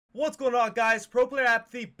What's going on, guys? Pro Player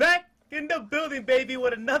Apathy back in the building, baby,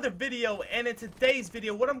 with another video. And in today's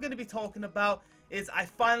video, what I'm going to be talking about is I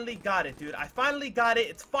finally got it, dude. I finally got it.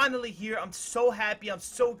 It's finally here. I'm so happy. I'm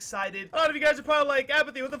so excited. A lot of you guys are probably like,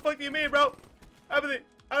 Apathy, what the fuck do you mean, bro? Apathy,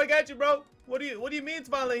 I got you, bro. What do you mean it's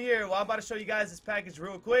finally here? Well, I'm about to show you guys this package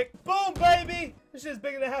real quick. Boom, baby! This shit's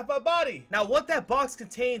bigger than half my body. Now, what that box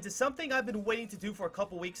contains is something I've been waiting to do for a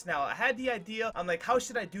couple weeks now. I had the idea. I'm like, how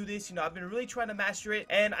should I do this? You know, I've been really trying to master it,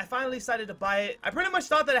 and I finally decided to buy it. I pretty much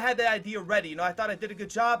thought that I had the idea ready. You know, I thought I did a good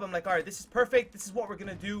job. I'm like, all right, this is perfect. This is what we're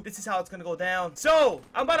gonna do. This is how it's gonna go down. So,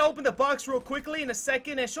 I'm about to open the box real quickly in a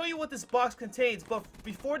second and show you what this box contains. But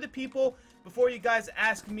before you guys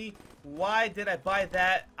ask me why did I buy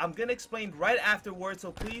that, I'm gonna explain right afterwards,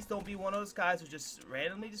 so please don't be one of those guys who just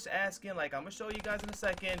randomly just asking. Like, I'm gonna show you guys in a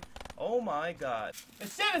second. Oh my god,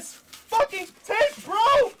 this shit is fucking tight,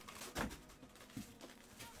 bro.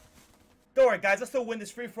 Don't worry, guys, I still win this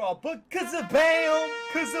free for all, but cause of bam,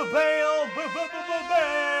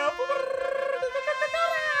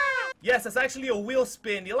 yes, that's actually a wheel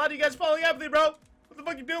spin. A lot of you guys following Apathy, bro. What the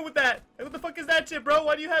fuck you doing with that? Hey, what the fuck is that shit, bro?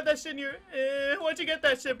 Why do you have that shit in your... why'd you get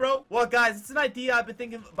that shit, bro? Well, guys, it's an idea I've been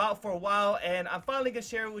thinking about for a while, and I'm finally gonna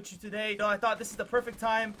share it with you today. You know, I thought this is the perfect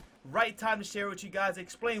time, right time to share with you guys,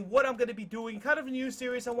 explain what I'm gonna be doing. Kind of a new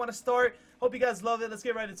series I want to start. Hope you guys love it. Let's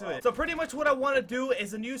get right into it. So pretty much what I want to do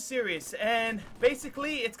is a new series, and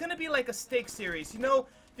basically, it's gonna be like a steak series. You know,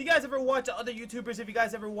 if you guys ever watch other YouTubers, if you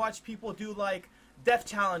guys ever watch people do like death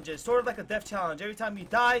challenges, sort of like a death challenge. Every time you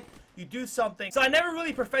die, you do something. So I never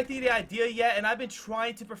really perfected the idea yet, and I've been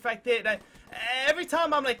trying to perfect it. And every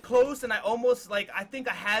time I'm like close and I almost like, I think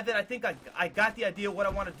I have it. I think I got the idea of what I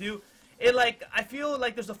want to do. It like, I feel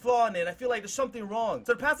like there's a flaw in it. I feel like there's something wrong.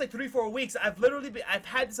 So the past like 3-4 weeks, I've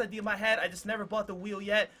had this idea in my head. I just never bought the wheel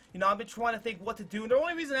yet. You know, I've been trying to think what to do. And the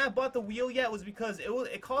only reason I bought the wheel yet was because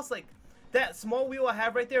it cost like, that small wheel I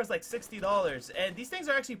have right there is like $60, and these things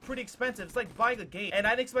are actually pretty expensive. It's like buying a game, and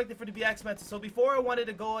I didn't expect it for it to be expensive. So before I wanted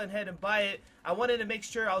to go ahead and buy it, I wanted to make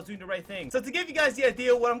sure I was doing the right thing. So to give you guys the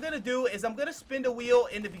idea, what I'm gonna do is I'm gonna spin the wheel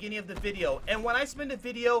in the beginning of the video, and when I spin the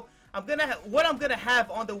video, what I'm gonna have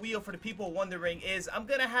on the wheel, for the people wondering, is I'm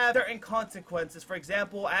gonna have certain consequences. For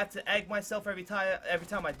example, I have to egg myself every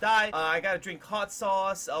time I die. I gotta drink hot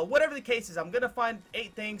sauce. Whatever the case is, I'm gonna find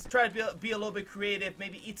 8 things. Try to be a little bit creative.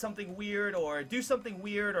 Maybe eat something weird, or do something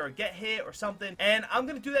weird, or get hit, or something. And I'm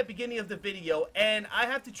gonna do that beginning of the video. And I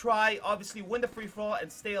have to try, obviously, win the free for all and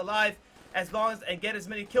stay alive as long as, and get as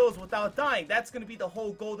many kills without dying. That's gonna be the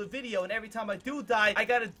whole goal of the video, and every time I do die, I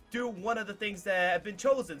gotta do one of the things that have been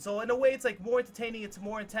chosen. So in a way, it's like more entertaining, it's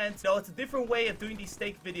more intense. You know, it's a different way of doing these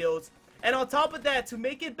steak videos. And on top of that, to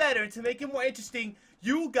make it better, to make it more interesting,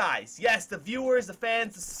 you guys, yes, the viewers, the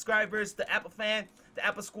fans, the subscribers, the Appa fan, the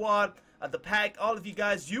Appa squad, the pack, all of you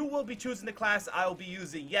guys, you will be choosing the class I will be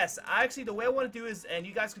using. Yes, actually, the way I want to do is, and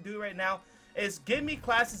you guys can do it right now, is give me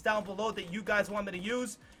classes down below that you guys want me to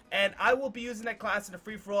use, and I will be using that class in a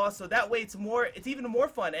free-for-all, so that way it's even more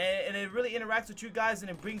fun, and it really interacts with you guys,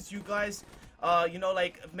 and it brings you guys, you know,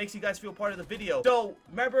 like, makes you guys feel part of the video. So,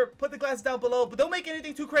 remember, put the classes down below, but don't make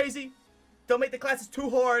anything too crazy. Don't make the classes too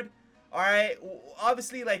hard. Alright,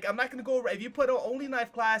 obviously, like, I'm not gonna go, if you put an only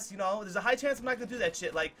knife class, you know, there's a high chance I'm not gonna do that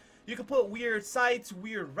shit. Like, you can put weird sights,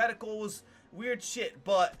 weird reticles, weird shit,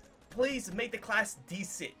 but please make the class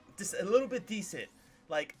decent. Just a little bit decent.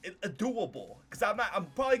 Like, a doable. Because I'm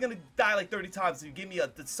probably gonna die like 30 times if you give me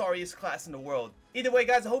the sorriest class in the world. Either way,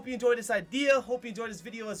 guys, I hope you enjoyed this idea. Hope you enjoyed this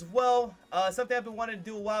video as well. Something I've been wanting to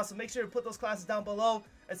do a while, so make sure to put those classes down below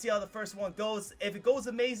and see how the first one goes. If it goes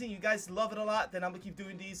amazing, you guys love it a lot, then I'm gonna keep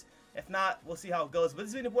doing these. If not, we'll see how it goes. But this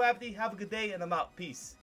has been your boy Apathy. Have a good day, and I'm out. Peace.